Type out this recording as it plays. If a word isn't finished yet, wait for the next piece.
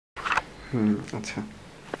আচ্ছা।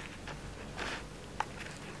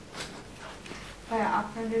 ভাই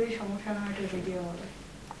আপনার যদি সমস্যা না হয় একটা ভিডিও হবে।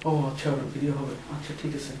 ও আচ্ছা, ভিডিও হবে, আচ্ছা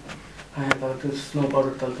ঠিক আছে। হ্যাঁ, তাহলে তো স্নো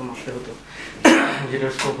পাউডার তাহলে তো মারতে হতো,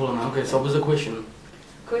 যেটার স্কোপ হলো না। ওকে, so what's the question?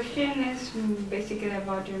 Question is basically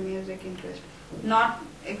about your music interest, not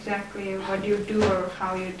exactly what you do or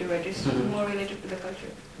how you do it. It's more related to the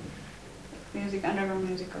culture, music, underground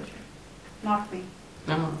music culture. Not me.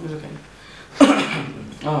 No, it's okay.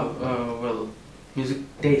 Well, music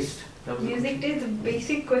taste. That was music taste. The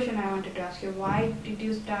basic question I wanted to ask you: why did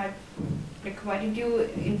you start? Like, why did you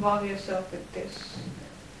involve yourself with this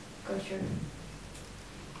culture?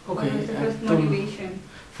 Okay. What was the first motivation?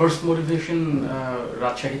 First motivation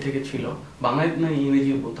Rajshahi থেকে ছিল। বাংলায় না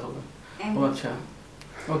ইংরেজিও বলতে হবে? ও আচ্ছা।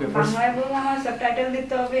 Okay, first. বাংলায় বললে আমার সাবটাইটেল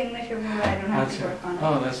দিতে হবে, ইংলিশে বললে I don't have to work on it.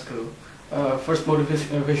 Oh, that's cool. First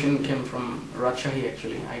motivation came from Rajshahi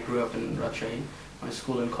actually. I grew up in Rajshahi. My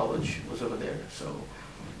school and college was over there. So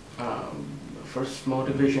first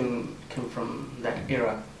motivation came from that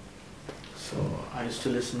era. So I used to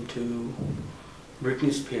listen to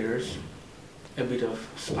Britney Spears, a bit of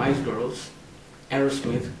Spice Girls,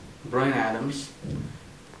 Aerosmith, Bryan Adams,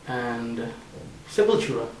 and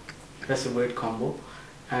Sepultura. That's a weird combo.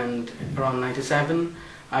 And around 97,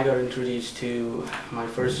 I got introduced to my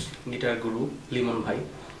first guitar guru, Limon Bhai,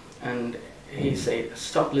 and he said,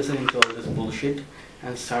 stop listening to all this bullshit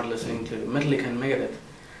and start listening to Metallica and Megadeth.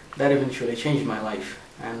 That eventually changed my life,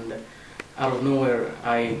 and out of nowhere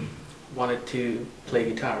I wanted to play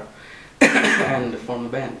guitar and form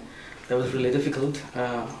a band. That was really difficult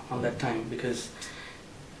on that time, because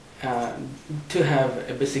to have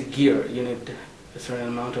a basic gear you need a certain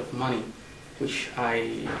amount of money, which I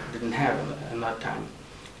didn't have in that time.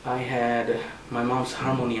 I had my mom's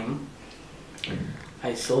harmonium.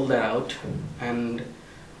 I sold that out and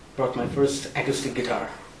brought my first acoustic guitar,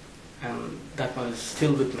 and that one is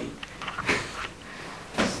still with me.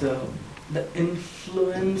 So the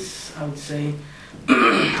influence, I would say,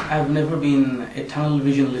 I've never been a tunnel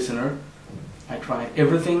vision listener. I tried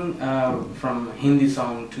everything from Hindi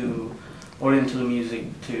song to Oriental music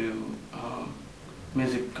to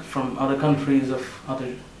music from other countries of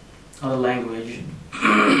other language.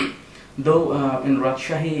 Though in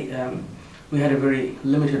Rajshahi we had a very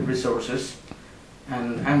limited resources, and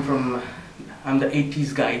I'm the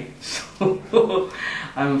 80s guy, so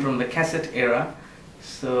I'm from the cassette era.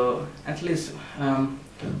 So at least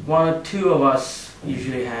one or two of us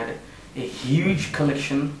usually had a huge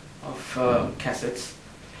collection of cassettes.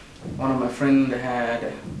 One of my friends had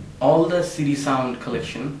all the CD sound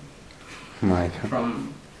collection. From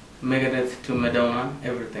Megadeth to Madonna,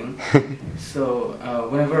 everything. So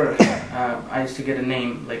whenever I used to get a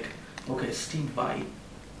name like, okay, Steve Vai,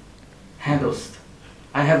 Handost,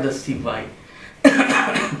 I have the Steve Vai.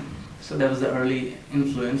 So that was the early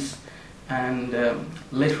influence, and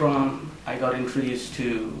later on I got introduced to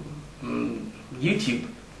YouTube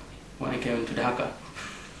when I came to Dhaka.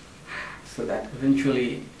 So that eventually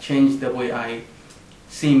changed the way I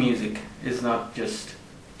see music. It's not just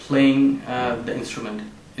playing the instrument,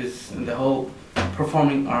 is the whole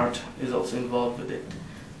performing art is also involved with it.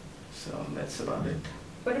 So that's about it.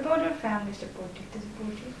 What about your family support? Did they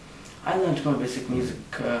support you? I learned my basic music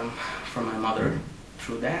from my mother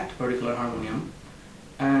through that particular harmonium,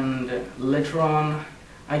 and later on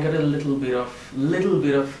I got a little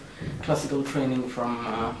bit of classical training from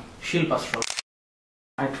Shilpastra.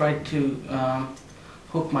 I tried to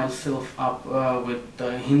hook myself up with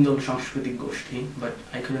Hindu Sanskritik Goshti, but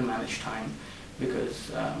I couldn't manage time because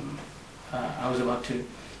I was about to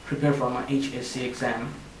prepare for my HSC exam,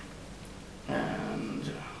 and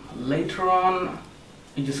later on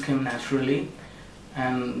it just came naturally,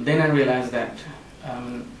 and then I realized that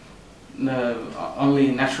only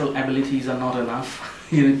natural abilities are not enough.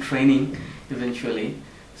 You need training eventually.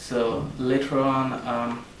 So later on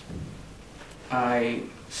I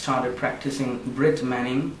started practicing Brit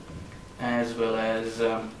Manning as well as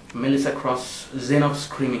Melissa Cross Zen of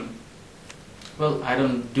Screaming. Well, I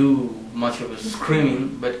don't do much of a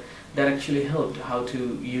screaming, but that actually helped how to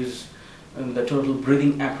use the total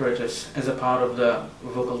breathing apparatus as a part of the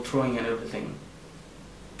vocal throwing and everything.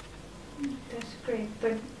 That's great,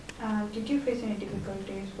 but did you face any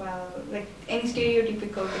difficulties while, like any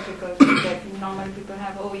stereotypical difficulties that normal people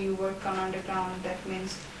have? Oh, you work on underground, that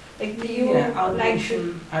means like do you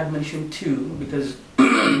I'd mention two, because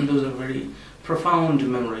those are very profound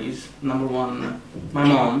memories. Number one, my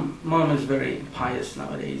mom is very pious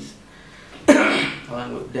nowadays,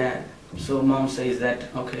 along with dad. So mom says that,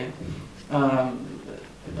 okay,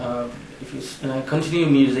 if you continue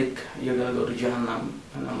music, you're gonna go to Jahannam.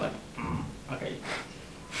 And I'm like, okay.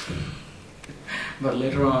 But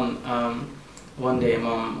later on, one day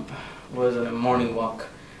mom was on a morning walk,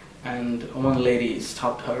 and one lady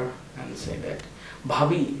stopped her and said that,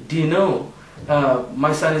 "Bhabhi, do you know,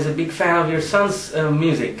 my son is a big fan of your son's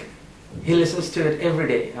music. He listens to it every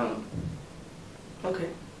day." Okay.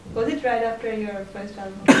 Was it right after your first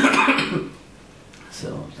album?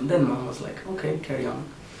 So then mom was like, okay, carry on.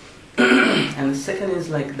 And the second is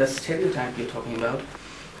like the stereotype you're talking about.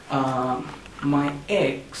 My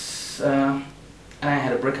ex and I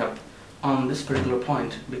had a breakup on this particular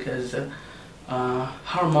point because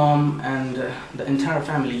her mom and the entire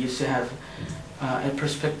family used to have a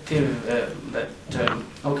perspective that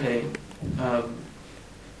okay,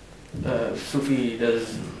 Sufi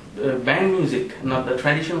does band music, not the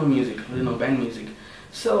traditional music, band music.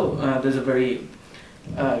 So there's a very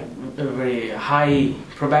high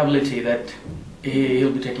probability that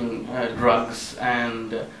he'll be taking drugs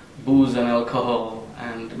and booze and alcohol,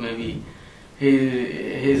 and maybe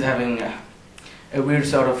he's having a weird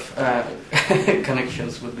sort of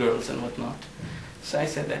connections with girls and whatnot. So I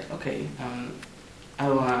said that, okay, I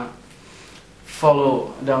don't want to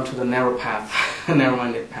follow down to the narrow path,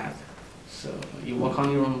 narrow-minded path. So you walk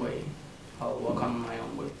on your own way, I'll walk on my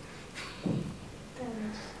own way.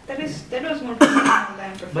 That was more personal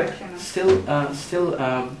than professional. But still,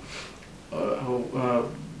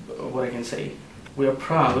 what I can say, we are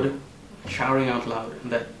proud, shouting out loud,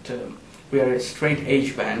 that we are a straight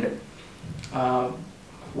edge band.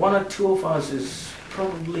 One or two of us is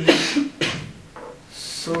probably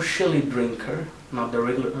socially drinker, not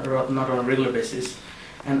on a regular basis,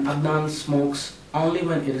 and Adnan smokes only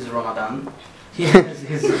when it is Ramadan. He has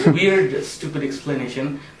his weird, stupid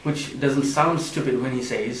explanation, which doesn't sound stupid when he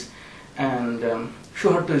says, and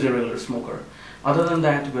Shuharto is a regular smoker. Other than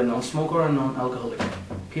that, we're non-smoker and non-alcoholic,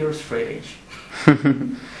 pure straight edge.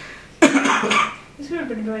 It's good,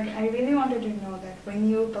 but I really wanted to know that when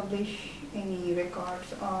you publish any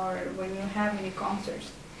records or when you have any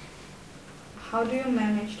concerts, how do you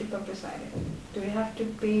manage to publicize it? Do you have to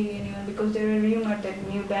pay anyone? Because there are rumors that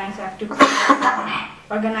new bands have to pay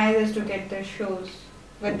organizers to get their shows,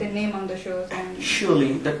 with the name on the shows. And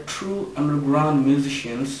surely, the true underground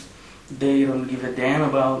musicians, they don't give a damn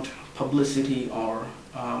about publicity or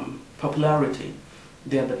popularity.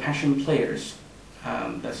 They are the passion players.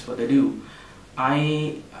 That's what they do.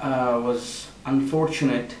 I was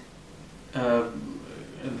unfortunate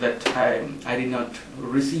that I did not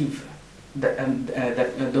receive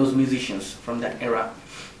those musicians from that era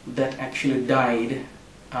that actually died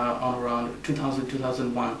on around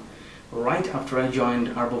 2000-2001, right after I joined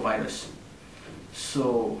Arbovirus.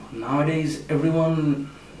 So nowadays everyone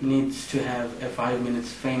needs to have a 5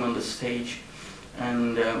 minutes fame on the stage,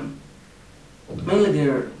 and mainly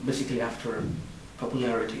they're basically after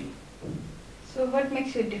popularity. So what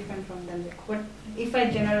makes you different from them? Like what, if I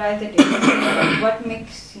generalize it, what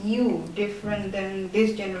makes you different than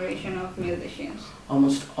this generation of musicians?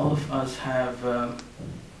 Almost all of us have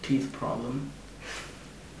teeth problem.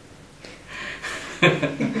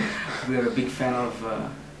 We are a big fan of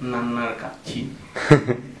Nannar Kachi,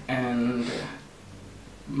 and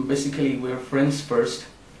basically we're friends first,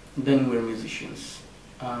 then we're musicians.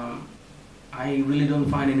 I really don't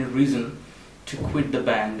find any reason to quit the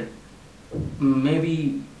band.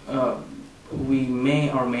 Maybe we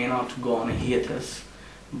may or may not go on a hiatus,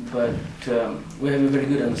 but we have a very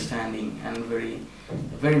good understanding and very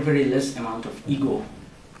less amount of ego.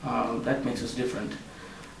 That makes us different,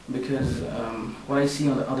 because what I see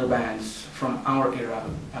on the other bands from our era,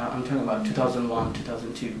 I'm talking about 2001,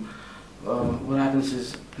 2002, what happens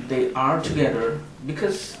is they are together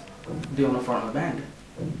because they want to form a band,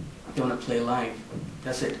 they want to play live,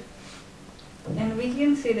 that's it. And we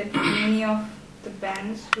can say that many of the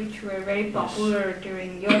bands which were very popular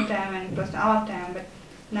during your time and plus our time, but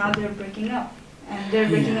now they're breaking up, and they're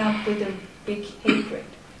breaking up with a big hatred.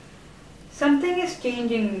 Something is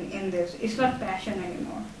changing in this. It's not passion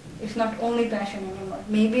anymore. It's not only passion anymore.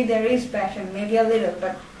 Maybe there is passion, maybe a little,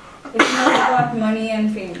 but it's not about money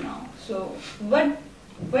and fame now. So what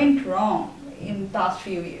went wrong in the past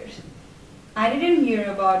few years? I didn't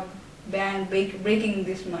hear about band breaking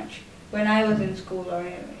this much when I was in school or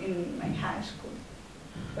in my high school.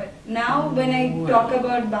 But now when I talk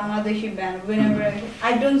about Bangladeshi band, whenever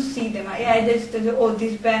I don't see them, I just say, oh,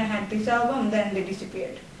 this band had this album, then they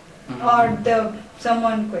disappeared. Or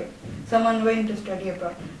someone quit, someone went to study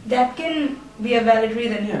abroad. That can be a valid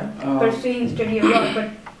reason pursuing study abroad, but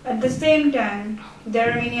at the same time,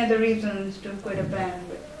 there are many other reasons to quit a band.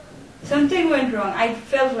 But something went wrong, I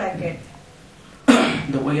felt like it.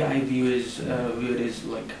 The way I view it is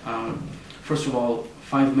like, first of all,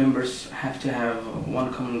 5 members have to have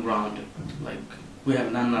one common ground, like we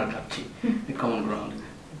have nanarkachi, a common ground.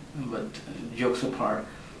 But jokes apart,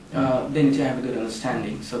 they need to have a good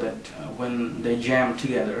understanding so that when they jam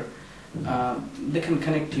together, they can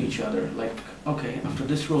connect to each other. Like, okay, after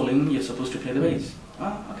this rolling, you're supposed to play the bass.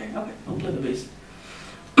 Okay, I'll play the bass.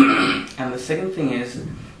 And the second thing is,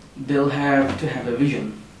 they'll have to have a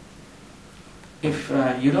vision. If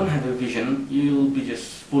you don't have a vision, you'll be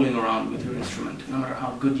just fooling around with your instrument. No matter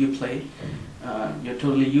how good you play, you're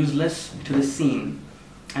totally useless to the scene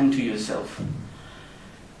and to yourself.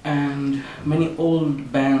 And many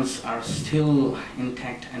old bands are still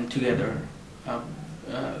intact and together.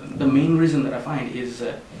 The main reason that I find is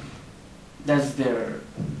that's their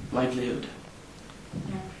livelihood.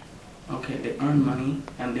 Yeah. Okay, they earn money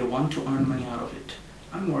and they want to earn money out of it.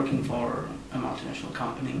 I'm working for a multinational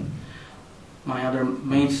company. My other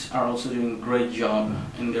mates are also doing a great job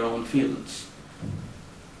in their own fields.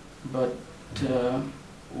 But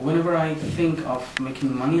whenever I think of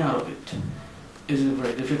making money out of it, it's a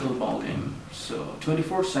very difficult ballgame. So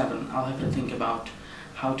 24/7, I'll have to think about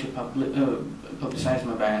how to publicize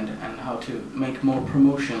my band and how to make more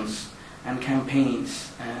promotions and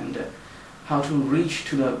campaigns and how to reach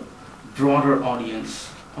to the broader audience.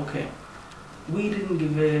 Okay, we didn't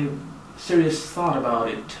give a serious thought about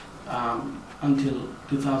it until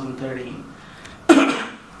 2013.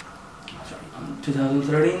 Sorry,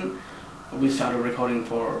 2013 we started recording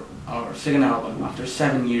for our second album after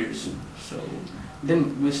 7 years. So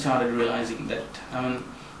then we started realizing that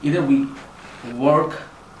either we work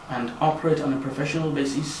and operate on a professional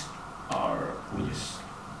basis, or we just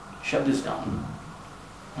shut this down.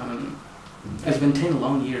 It's been 10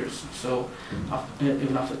 long years, so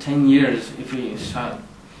even after 10 years, if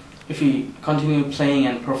we continue playing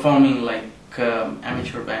and performing like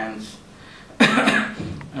amateur bands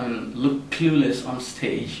and look clueless on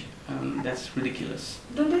stage, that's ridiculous.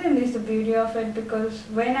 Don't you think this is the beauty of it? Because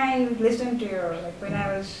when I listened to when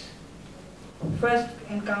I was first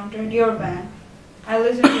encountered your band, I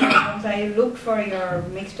listened to your albums, I looked for your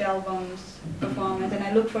mixed albums, performance, and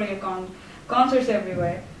I looked for your concerts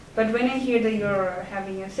everywhere. But when I hear that you're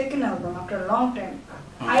having a second album after a long time,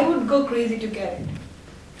 I would go crazy to get it.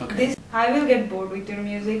 Okay. I will get bored with your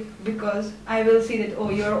music because I will see that, oh,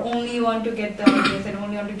 you only want to get the audience and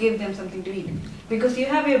only want to give them something to eat. Because you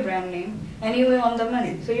have your brand name and you want the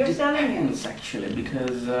money, so you're selling it. Depends actually,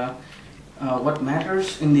 because what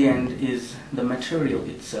matters in the end is the material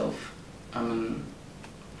itself.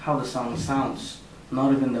 How the song sounds,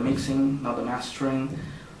 not even the mixing, not the mastering,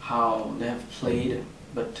 how they have played,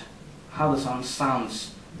 but how the song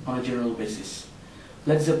sounds on a general basis.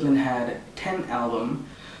 Led Zeppelin had 10 albums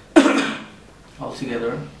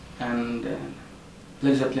altogether, and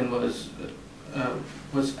Led Zeppelin was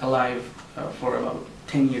alive for about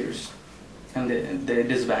 10 years, and they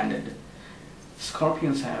disbanded.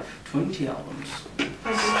 Scorpions have 20 albums.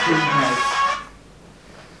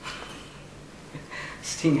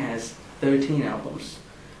 Sting has 13 albums.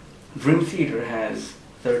 Dream Theater has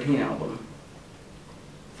 13 albums.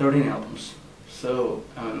 So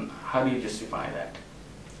how do you justify that?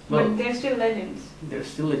 Well, but they're still legends. They're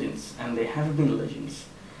still legends, and they have been legends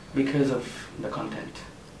because of the content.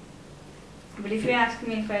 But if you ask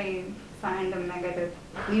me if I find a Megadeth,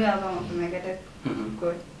 new album of a Megadeth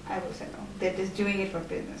good, I will say no. They're just doing it for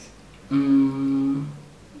business.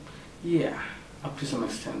 Yeah, up to some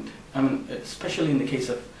extent. Especially in the case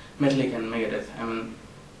of Metallica and Megadeth.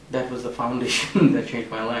 That was the foundation that changed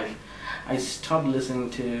my life. I stopped listening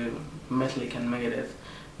to Metallica and Megadeth.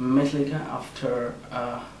 Metallica after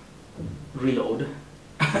Reload.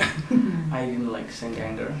 I didn't like Saint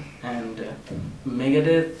Anger, and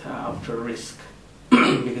Megadeth after Risk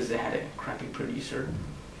because they had a crappy producer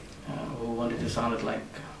who wanted to sound like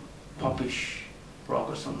popish rock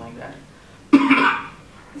or something like that.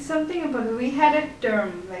 Something about we had a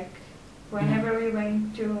term like whenever we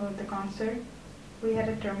went to the concert, we had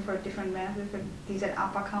a term for different bands. These are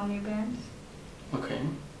Apakauni bands. Okay.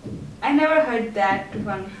 I never heard that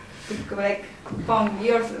one like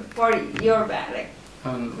for your band. Like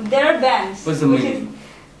there are bands. What's the meaning?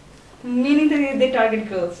 Meaning that they target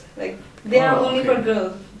girls. Like they are only okay. for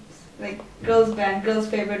girls. Like girls band, girls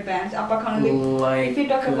favorite bands. Apakauni. Like, if you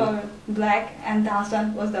talk about Black and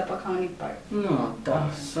Dasan was the Apakauni part. No,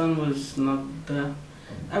 Dasan was not the.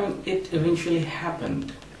 It eventually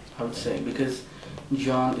happened, I would say, because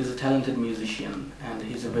John is a talented musician and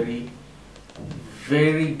he's a very,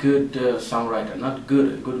 very good songwriter. Not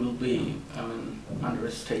good. Good will be, under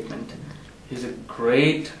a statement. He's a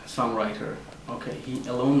great songwriter. Okay, he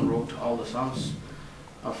alone wrote all the songs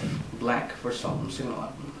of Black, first album, second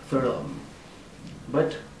album, third album.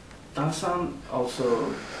 But Dasan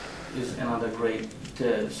also is another great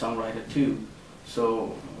songwriter too.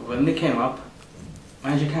 So when they came up,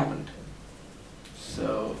 magic happened.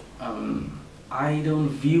 So I don't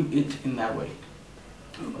view it in that way.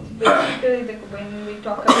 Basically, when we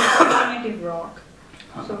talk about alternative rock,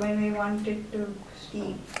 so when we wanted to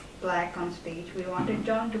see Black on stage, we wanted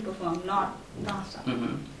John to perform, not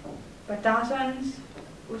Tarzan. But Tarzan's,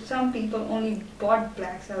 some people only bought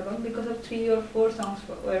Black's album because of 3 or 4 songs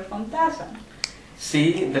were from Tarzan.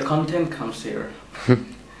 See, the content comes here.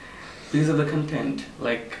 These are the content.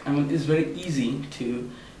 Like, I mean, it's very easy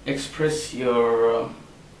to express your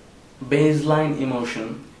baseline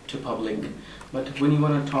emotion to public, but when you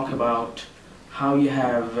want to talk about how you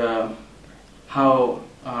have, how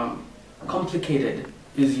complicated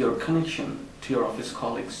is your connection to your office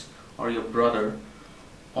colleagues or your brother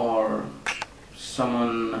or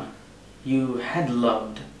someone you had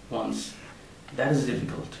loved once, that is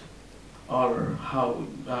difficult. Or how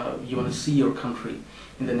you want to see your country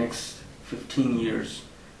in the next 15 years,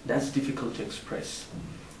 that's difficult to express.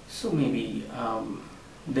 So maybe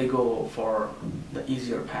they go for the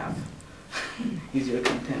easier path, easier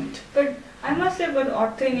content. But I must say, but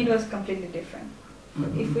authoring it was completely different.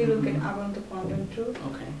 If we look at Abon to Quantum Truth,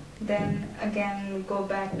 okay. Then again we go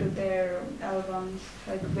back to their albums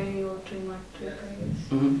like Very Old Dreamer,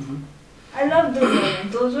 I love those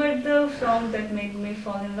albums. Those were the songs that made me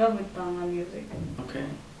fall in love with Bangla music. Okay.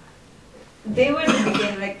 They were the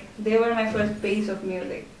beginning, like they were my first base of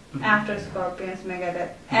music after Scorpions,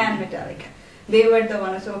 Megadeth, and Metallica. They were the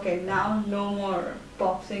ones. Okay, now no more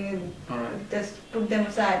pop singing. Alright. Just put them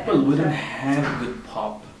aside. Well, we don't have good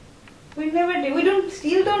pop. We never did. We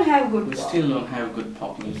still don't have good We pop. still don't have good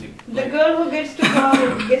pop music. The girl who gets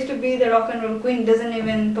to be the rock and roll queen doesn't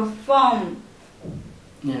even perform.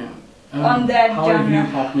 Yeah. On that how I genre.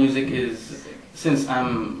 view pop music is, since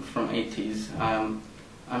I'm from 80s,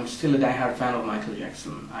 I'm still a diehard fan of Michael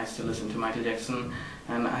Jackson. I still listen to Michael Jackson,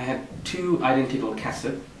 and I had 2 identical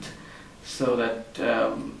cassettes, so that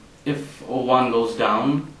if one goes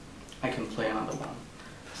down, I can play another one.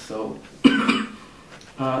 So.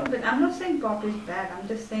 But I'm not saying pop is bad. I'm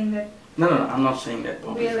just saying that. No, I'm not saying that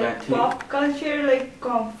pop is bad too. Pop culture, like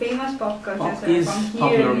famous pop culture. Pop is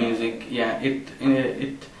popular music. Yeah,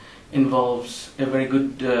 it involves a very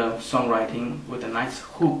good songwriting with a nice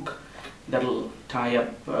hook that'll tie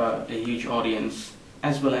up a huge audience,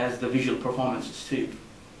 as well as the visual performances too.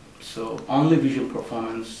 So only visual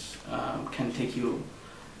performance can take you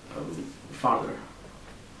farther,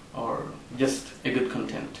 or just a good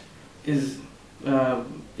content is.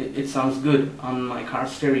 It sounds good on my car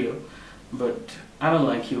stereo, but I don't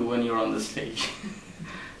like you when you're on the stage.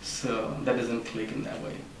 So that doesn't click in that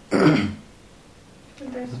way.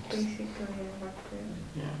 That's basically what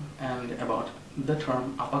Yeah, and about the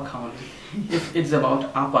term Appa County. If it's about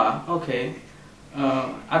Appa, okay,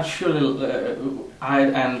 I'd surely,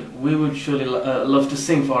 we would surely love to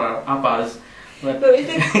sing for our Appas. But is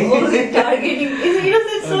it only targeting?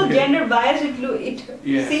 It's so Okay. gender biased.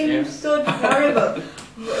 It seems so horrible.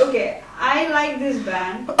 Okay, I like this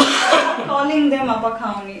band. Calling them Upper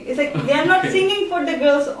County. It's like they are not singing for the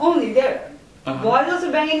girls only. They're boys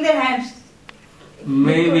also banging their hands.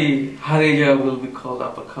 Maybe Harija will be called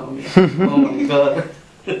Upper County. Oh my God.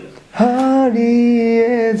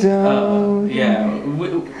 Yeah,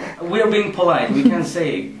 we are being polite. We can't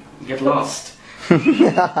say get lost. So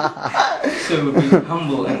we're being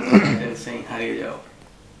humble and saying Harija.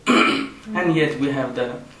 And yet we have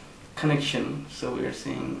the connection, so we are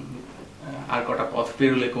saying our kota path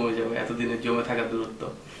perule kome jabe eto dine jome thaka durotto.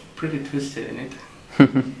 Pretty twisted in it.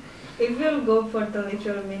 If we'll go for the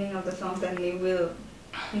literal meaning of the song, then we will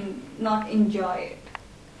not enjoy it.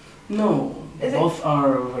 No, both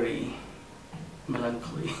are very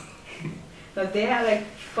melancholy. But they are like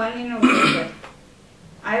fun in a way that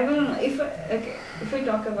I will if we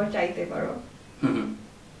talk about Chaite Baro.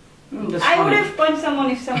 I would have punched someone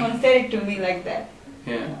if someone said it to me like that.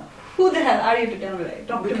 Yeah. Who the hell are you to tell me like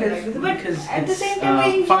talk to me like this? But because at the same time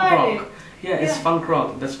we enjoyed it. Yeah, it's funk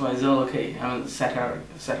rock. That's why it's all okay. I mean,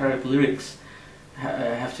 satiric lyrics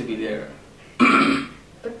have to be there.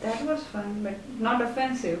 But that was fun, but not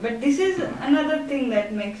offensive. But this is another thing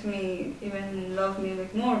that makes me even love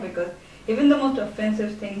music more, because even the most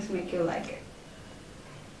offensive things make you like it.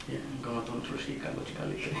 Yeah, Gamatantra Shri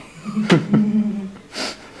Kalute.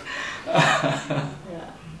 Yeah.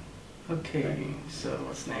 Okay, so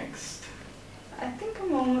what's next? I think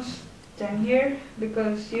I'm almost done here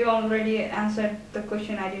because you already answered the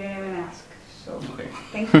question I didn't even ask. So Okay.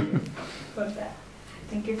 thank you for that.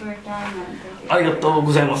 Thank you for your time and thank you. Arigatou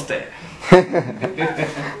gozaimasu.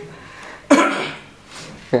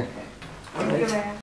 Thank you, Vaea.